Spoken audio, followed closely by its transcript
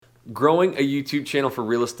Growing a YouTube channel for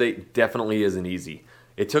real estate definitely isn't easy.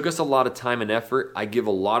 It took us a lot of time and effort. I give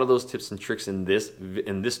a lot of those tips and tricks in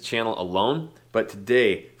this channel alone, but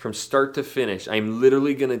today, from start to finish, I'm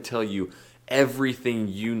literally going to tell you everything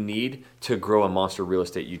you need to grow a monster real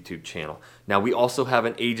estate YouTube channel. Now, we also have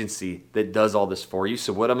an agency that does all this for you.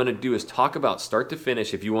 So what I'm going to do is talk about start to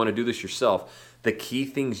finish, if you want to do this yourself, the key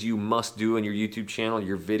things you must do in your YouTube channel,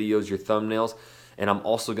 your videos, your thumbnails. And I'm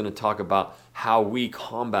also going to talk about how we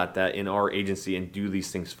combat that in our agency and do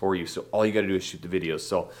these things for you. So all you got to do is shoot the videos.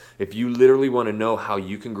 So if you literally want to know how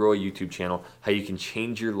you can grow a YouTube channel, how you can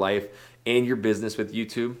change your life and your business with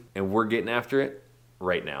YouTube, and we're getting after it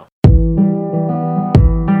right now.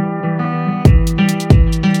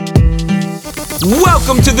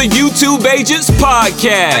 Welcome to the YouTube Agents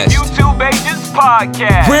Podcast.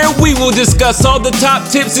 Where we will discuss all the top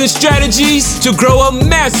tips and strategies to grow a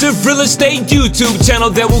massive real estate YouTube channel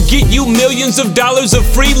that will get you millions of dollars of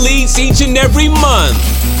free leads each and every month.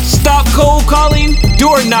 Stop cold calling,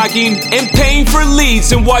 door knocking, and paying for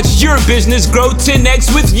leads and watch your business grow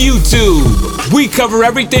 10x with YouTube. We cover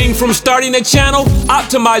everything from starting a channel,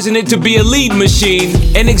 optimizing it to be a lead machine,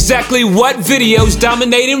 and exactly what videos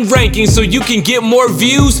dominate in rankings so you can get more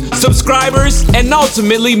views, subscribers, and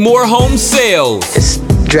ultimately more home sales. It's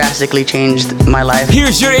drastically changed my life.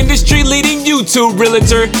 Here's your industry-leading YouTube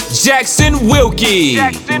realtor, Jackson Wilkie.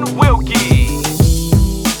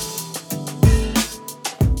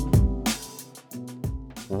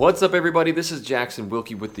 What's up, everybody? This is Jackson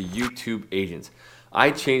Wilkie with the YouTube Agents.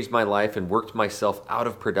 I changed my life and worked myself out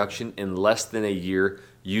of production in less than a year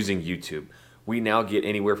using YouTube. We now get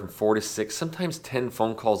anywhere from 4 to 6, sometimes 10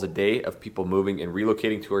 phone calls a day of people moving and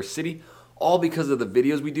relocating to our city, all because of the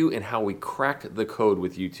videos we do and how we crack the code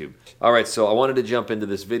with YouTube. All right, so I wanted to jump into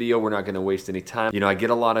this video. We're not gonna waste any time. You know, I get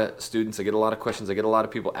a lot of students, I get a lot of questions, I get a lot of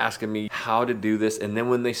people asking me how to do this, and then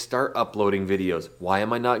when they start uploading videos, why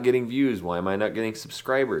am I not getting views? Why am I not getting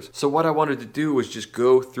subscribers? So what I wanted to do was just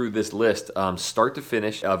go through this list, start to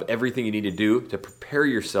finish, of everything you need to do to prepare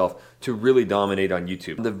yourself to really dominate on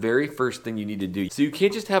YouTube. The very first thing you need to do, so you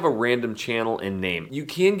can't just have a random channel and name. You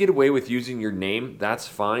can get away with using your name, that's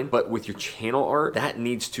fine, but with your channel art, that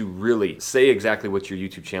needs to really say exactly what your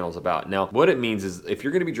YouTube channel is about. Now, what it means is if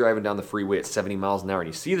you're gonna be driving down the freeway at 70 miles an hour and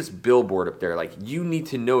you see this billboard up there, like, you need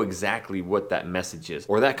to know exactly what that message is,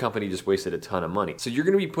 or that company just wasted a ton of money. So you're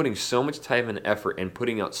gonna be putting so much time and effort and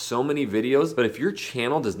putting out so many videos, but if your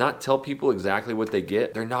channel does not tell people exactly what they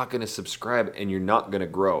get, they're not gonna subscribe and you're not gonna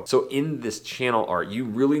grow. So in this channel art, you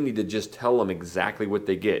really need to just tell them exactly what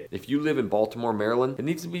they get. If you live in Baltimore, Maryland, it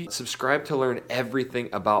needs to be subscribed to learn everything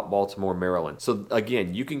about Baltimore, Maryland. So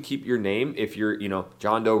again, you can keep your name if you're,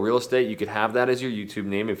 John Doe Real Estate. You could have that as your YouTube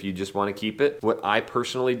name if you just want to keep it. What I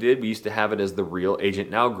personally did, we used to have it as the Real Agent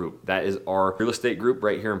Now group. That is our real estate group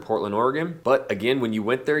right here in Portland, Oregon. But again, when you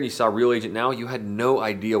went there and you saw Real Agent Now, you had no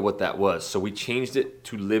idea what that was. So we changed it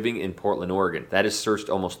to Living in Portland, Oregon. That is searched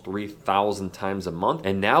almost 3,000 times a month.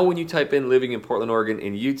 And now when you type in Living in Portland, Oregon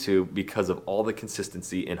in YouTube, because of all the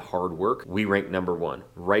consistency and hard work, we rank #1.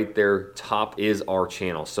 Right there, top is our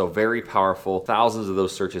channel. So very powerful, thousands of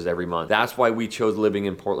those searches every month. That's why we chose Living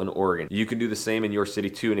in Portland, Oregon. You can do the same in your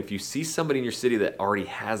city too. And if you see somebody in your city that already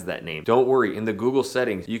has that name, don't worry. In the Google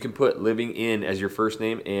settings, you can put Living in as your first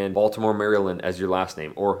name and Baltimore, Maryland as your last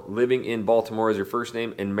name, or Living in Baltimore as your first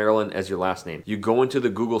name and Maryland as your last name. You go into the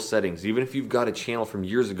Google settings, even if you've got a channel from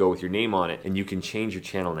years ago with your name on it, and you can change your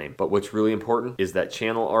channel name. But what's really important is that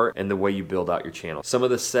channel art and the way you build out your channel. Some of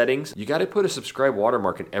the settings, you got to put a subscribe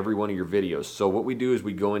watermark in every one of your videos. So what we do is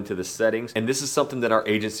we go into the settings, and this is something that our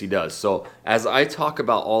agency does. So as I talk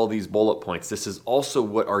about all these bullet points, this is also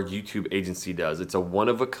what our YouTube agency does. It's a one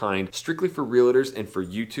of a kind, strictly for realtors and for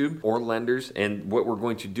YouTube or lenders. And what we're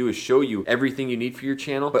going to do is show you everything you need for your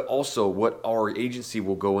channel, but also what our agency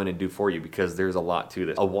will go in and do for you, because there's a lot to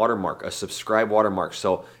this. A watermark, a subscribe watermark.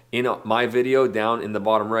 So in my video, down in the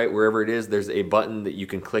bottom right, wherever it is, there's a button that you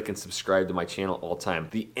can click and subscribe to my channel all the time.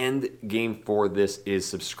 The end game for this is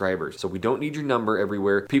subscribers. So we don't need your number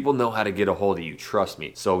everywhere. People know how to get a hold of you, trust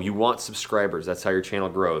me. So you want subscribers, that's how your channel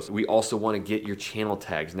grows. We also want to get your channel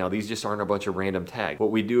tags. Now, these just aren't a bunch of random tags.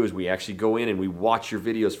 What we do is we actually go in and we watch your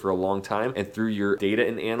videos for a long time, and through your data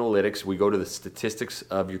and analytics, we go to the statistics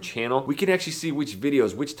of your channel. We can actually see which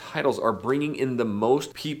videos, which titles are bringing in the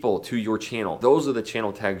most people to your channel. Those are the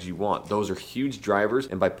channel tags you want. Those are huge drivers,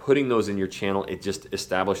 and by putting those in your channel, it just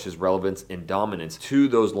establishes relevance and dominance to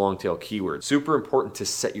those long tail keywords. Super important to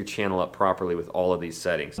set your channel up properly with all of these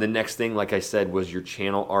settings. The next thing, like I said, was your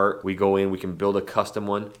channel art. We go in, we can build a custom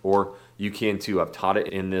one, or you can too. I've taught it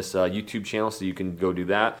in this YouTube channel, so you can go do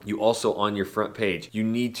that. You also, on your front page, you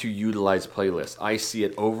need to utilize playlists. I see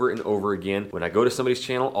it over and over again. When I go to somebody's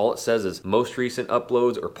channel, all it says is most recent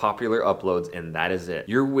uploads or popular uploads, and that is it.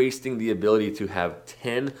 You're wasting the ability to have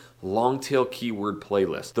 10 long tail keyword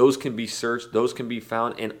playlists. Those can be searched, those can be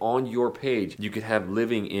found, and on your page, you could have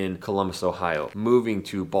living in Columbus, Ohio, moving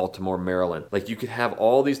to Baltimore, Maryland. Like, you could have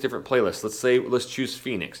all these different playlists. Let's choose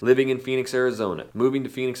Phoenix, living in Phoenix, Arizona, moving to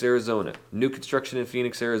Phoenix, Arizona, new construction in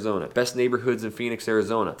Phoenix, Arizona, best neighborhoods in Phoenix,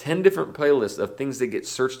 Arizona. 10 different playlists of things that get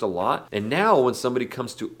searched a lot. And now when somebody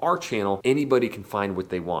comes to our channel, anybody can find what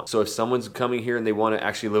they want. So if someone's coming here and they want to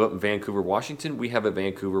actually live up in Vancouver, Washington, we have a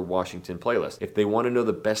Vancouver, Washington playlist. If they want to know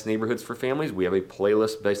the best neighborhoods for families, we have a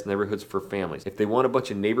playlist based neighborhoods for families. If they want a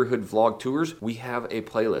bunch of neighborhood vlog tours, we have a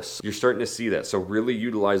playlist. You're starting to see that. So really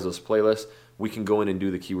utilize those playlists. We can go in and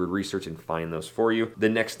do the keyword research and find those for you. The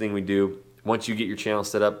next thing we do, once you get your channel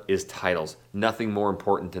set up, is titles. Nothing more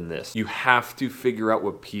important than this. You have to figure out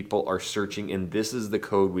what people are searching, and this is the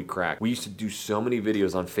code we crack. We used to do so many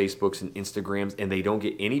videos on Facebooks and Instagrams, and they don't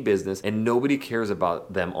get any business, and nobody cares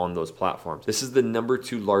about them on those platforms. This is the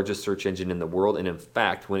 #2 largest search engine in the world, and in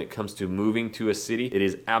fact, when it comes to moving to a city, it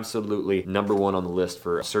is absolutely #1 on the list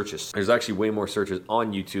for searches. There's actually way more searches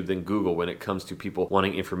on YouTube than Google when it comes to people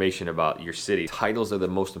wanting information about your city. Titles are the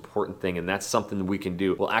most important thing, and that's something that we can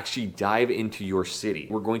do. We'll actually dive into your city.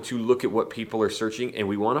 We're going to look at what people are searching, and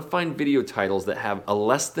we want to find video titles that have a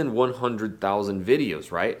less than 100,000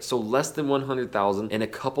 videos, right? So less than 100,000 and a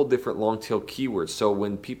couple different long tail keywords. So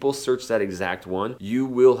when people search that exact one, you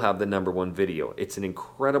will have the #1 video. It's an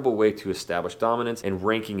incredible way to establish dominance and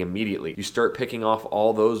ranking immediately. You start picking off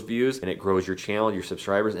all those views, and it grows your channel, your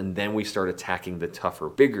subscribers, and then we start attacking the tougher,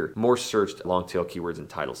 bigger, more searched long tail keywords and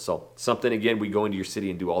titles. So something, again, we go into your city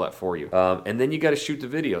and do all that for you. And then you got to shoot the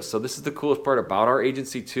video. So this is the coolest part about our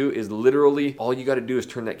agency too, is literally all you got to do is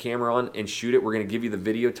turn that camera on and shoot it. We're going to give you the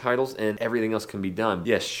video titles, and everything else can be done.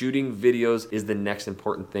 Yes, shooting videos is the next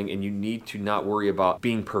important thing, and you need to not worry about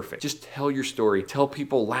being perfect. Just tell your story. Tell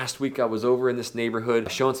people, last week I was over in this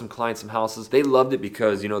neighborhood showing some clients some houses. They loved it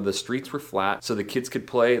because, you know, the streets were flat so the kids could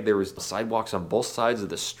play. There was sidewalks on both sides of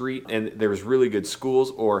the street, and there was really good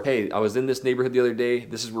schools. Or, hey, I was in this neighborhood the other day.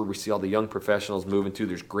 This is where we see all the young professionals moving to.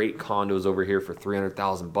 There's great condos over here for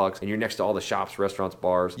 $300,000, and you're next to all the shops, restaurants,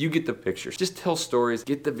 bars. You get the pictures. Just tell stories,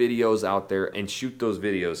 get the videos out there, and shoot those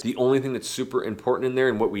videos. The only thing that's super important in there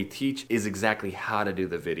and what we teach is exactly how to do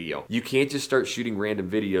the video. You can't just start shooting random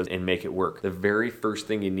videos and make it work. The very first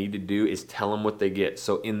thing you need to do is tell them what they get.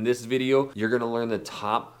 So in this video, you're gonna learn the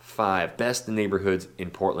top 5 best neighborhoods in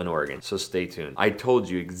Portland, Oregon. So stay tuned. I told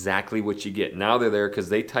you exactly what you get. Now they're there because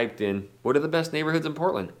they typed in, what are the best neighborhoods in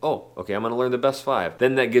Portland? Oh, okay, I'm gonna learn the best 5.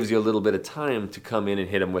 Then that gives you a little bit of time to come in and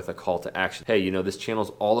hit them with a call to action. Hey, you know, this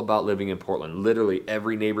channel's all about living in Portland. Literally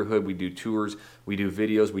every neighborhood, we do tours, we do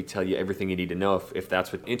videos, we tell you everything you need to know. If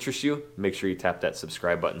that's what interests you, make sure you tap that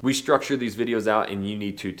subscribe button. We structure these videos out, and you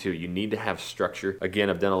need to too. You need to have structure. Again,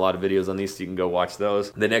 I've done a lot of videos on these, so you can go watch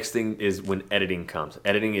those. The next thing is when editing comes.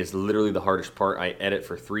 Editing is literally the hardest part. I edit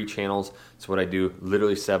for 3 channels. It's what I do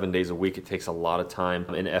literally 7 days a week. It takes a lot of time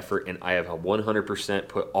and effort, and I have a 100%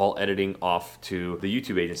 put all editing off to the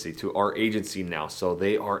YouTube agency, to our agency now. So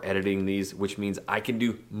they are editing these, which means I can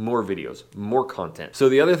do more videos, more content. So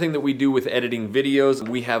the other thing that we do with editing videos,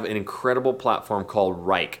 we have an incredible platform called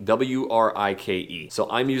Wrike, W-R-I-K-E. So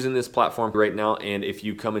I'm using this platform right now, and if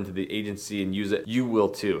you come into the agency and use it, you will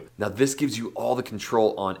too. Now this gives you all the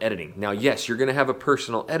control on editing. Now yes, you're gonna have a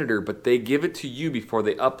personal editor, but they give it to you before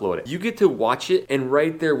they upload it. You get to watch it, and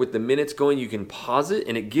right there with the minutes going, you can pause it,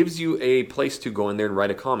 and it gives you a place to go in there and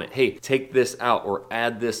write a comment. Hey, take this out, or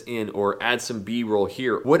add this in, or add some B-roll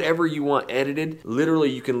here. Whatever you want edited, literally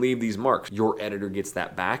you can leave these marks. Your editor gets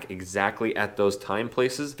that back exactly at those time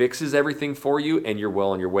places, fixes everything for you, and you're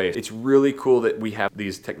well on your way. It's really cool that we have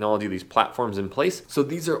these technology, these platforms in place. So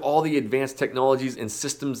these are all the advanced technologies and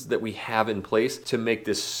systems that we have in place to make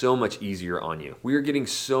this so much easier on you. We are getting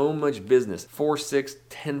so much business, 4, 6,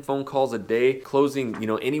 10 phone calls a day, closing, you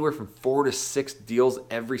know, anywhere from 4 to 6 deals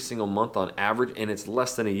every single month on average, and it's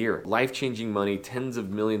less than a year. Life-changing money, tens of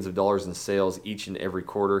millions of dollars in sales each and every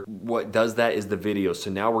quarter. What does that is the videos. So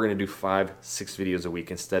now we're gonna do 5, 6 videos a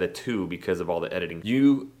week instead of 2 because of all the editing.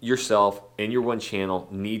 You yourself and your one channel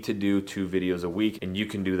need to do 2 videos a week, and you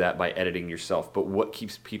can do that by editing yourself. But what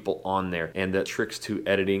keeps people on there and the tricks to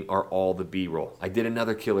editing are all the B-roll. I did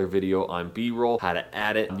another killer video on B-roll, how to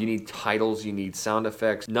at it. You need titles, you need sound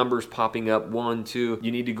effects, numbers popping up, 1, 2.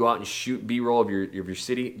 You need to go out and shoot B-roll of your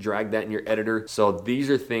city, drag that in your editor. So these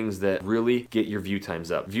are things that really get your view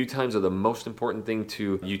times up. View times are the most important thing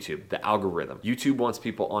to YouTube, the algorithm. YouTube wants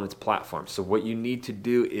people on its platform. So what you need to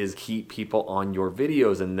do is keep people on your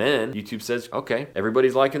videos. And then YouTube says, okay,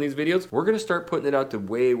 everybody's liking these videos. We're going to start putting it out to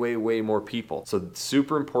way, way, way more people. So it's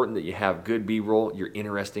super important that you have good B-roll, you're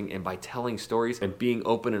interesting, and by telling stories and being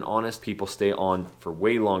open and honest, people stay on for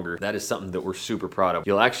way longer. That is something that we're super proud of.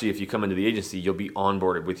 You'll actually, if you come into the agency, you'll be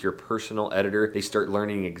onboarded with your personal editor. They start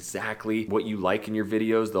learning exactly what you like in your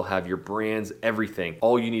videos. They'll have your brands, everything.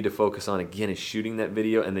 All you need to focus on, again, is shooting that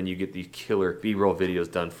video, and then you get these killer B-roll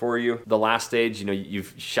videos done for you. The last stage,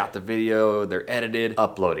 you've shot the video, they're edited,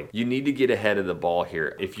 uploading. You need to get ahead of the ball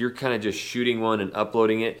here. If you're kind of just shooting one and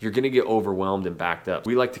uploading it, you're gonna get overwhelmed and backed up.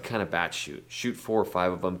 We like to kind of batch shoot 4 or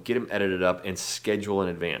 5 of them, get them edited up, and schedule in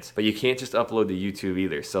advance. But you can't just upload to YouTube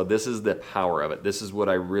either. So this is the power of it. This is what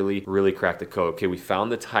I really, really cracked the code. Okay, we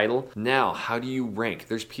found the title. Now, how do you rank?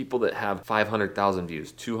 There's people that have 500,000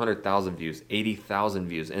 views, 200,000 views, 80,000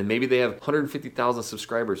 views, and maybe they have 150,000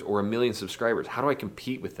 subscribers or 1 million subscribers. How do I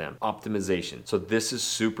compete with them? Optimization. So this is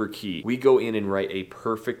super key. We go in and write a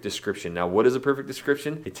perfect description. Now, what is a perfect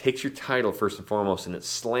description? It takes your title first and foremost and it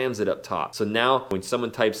slams it up top. So now when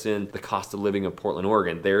someone types in the cost of living in Portland,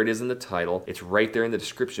 Oregon, there it is in the title. It's right there in the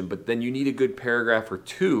description, but then you need a good paragraph or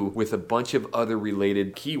 2 with a bunch of other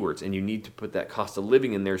related keywords, and you need to put that cost of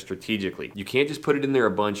living in there strategically. You can't just put it in there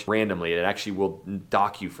a bunch randomly. It actually will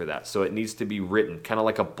dock you for that. So it needs to be written kind of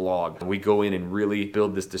like a blog. We go in and really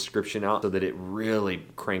build this description out so that it really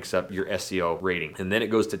cranks up your SEO rating. And then it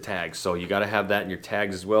goes to tags. So you got to have that in your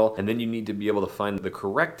tags as well. And then you need to be able to find the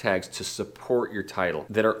correct tags to support your title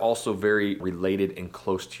that are also very related and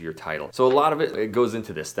close to your title. So a lot of it goes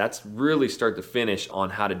into this. That's really start to finish on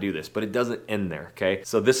how to do this, but it doesn't end there, okay?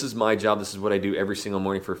 So this is my job. This is what I do every single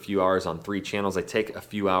morning for a few hours on 3 channels. I take a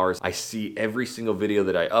few hours. I see every single video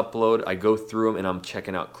that I upload. I go through them and I'm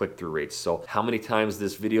checking out click-through rates. So how many times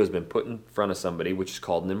this video has been put in front of somebody, which is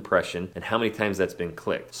called an impression, and how many times that's been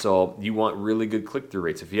clicked. So you want really good click-through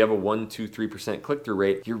rates. If you have a 1, 2, 3% click-through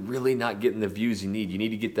rate, you're really not getting the views you need. You need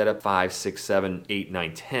to get that up 5, 6, 7, 8,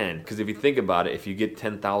 9, 10. Because if you think about it, if you get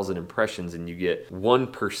 10,000 impressions and you get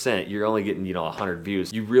 1%, you're only getting 100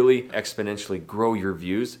 views. You really exponentially grow your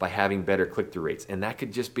views by having better click-through rates, and that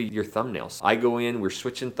could just be your thumbnails. I go in, we're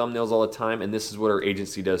switching thumbnails all the time, and this is what our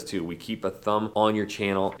agency does too. We keep a thumb on your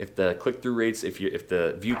channel. If the click-through rates, if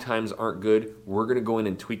the view times aren't good, we're gonna go in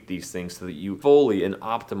and tweak these things so that you fully and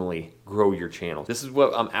optimally grow your channel. This is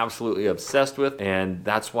what I'm absolutely obsessed with, and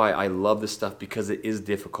that's why I love this stuff, because it is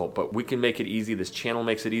difficult, but we can make it easy. This channel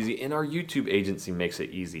makes it easy, and our YouTube agency makes it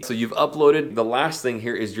easy. So you've uploaded. The last thing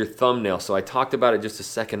here is your thumbnail. So I talked about it just a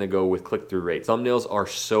second ago with click-through rates. Thumbnails are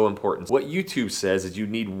so important. What YouTube says is you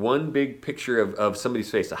need one big picture of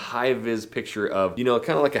somebody's face, a high-vis picture of,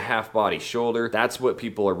 kind of like a half-body shoulder. That's what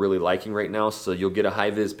people are really liking right now. So you'll get a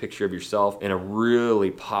high-vis picture of yourself and a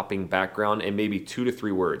really popping background and maybe 2 to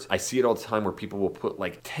 3 words. I see it all the time where people will put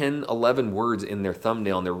like 10, 11 words in their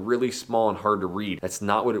thumbnail and they're really small and hard to read. That's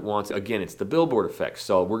not what it wants. Again, it's the billboard effect.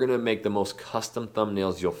 So we're gonna make the most custom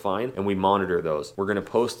thumbnails you'll find, and we monitor those. We're gonna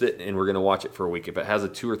post it and we're gonna watch it for a week. If it has a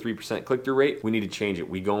 2 or 3% click-through rate, we need to change it.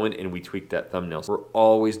 We go in and we tweak that thumbnail. So we're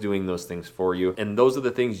always doing those things for you, and those are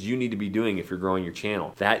the things you need to be doing if you're growing your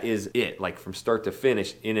channel. That is it, like from start to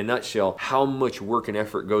finish, in a nutshell, how much work and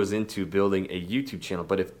effort goes into building a YouTube channel.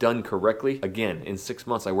 But if done correctly, again, in 6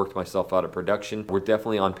 months I worked myself out of production. We're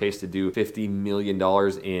definitely on pace to do $50 million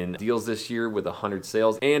in deals this year with 100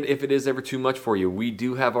 sales. And if it is ever too much for you, we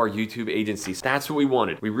do have our YouTube agency. That's what we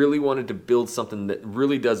wanted. We really wanted to build something that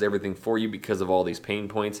really does everything for you because of all these pain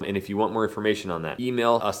points. And if you want more information on that,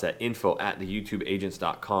 email us at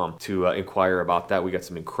info@theyoutubeagents.com to inquire about that. We got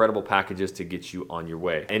some incredible packages to get you on your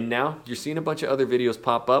way. And now you're seeing a bunch of other videos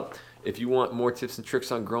pop up. If you want more tips and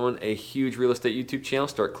tricks on growing a huge real estate YouTube channel,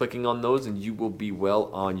 start clicking on those and you will be well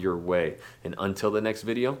on your way. And until the next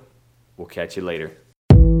video, we'll catch you later.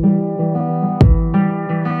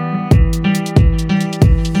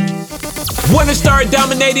 Want to start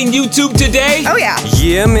dominating YouTube today? Oh yeah.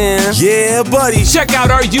 Yeah, man. Yeah, buddy. Check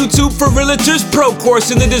out our YouTube for Realtors Pro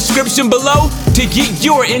course in the description below to get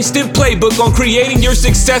your instant playbook on creating your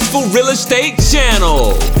successful real estate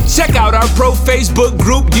channel. Check out our pro Facebook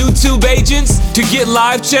group, YouTube Agents, to get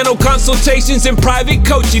live channel consultations and private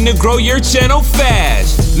coaching to grow your channel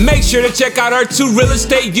fast. Make sure to check out our 2 real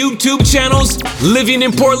estate YouTube channels, Living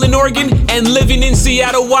in Portland, Oregon and Living in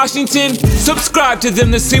Seattle, Washington. Subscribe to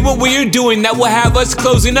them to see what we are doing promotion that will have us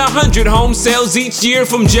closing 100 home sales each year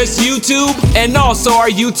from just YouTube, and also our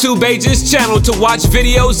YouTube Agents channel to watch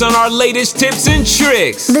videos on our latest tips and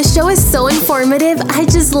tricks. The show is so informative, I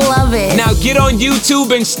just love it. Now get on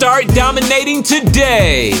YouTube and start dominating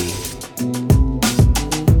today.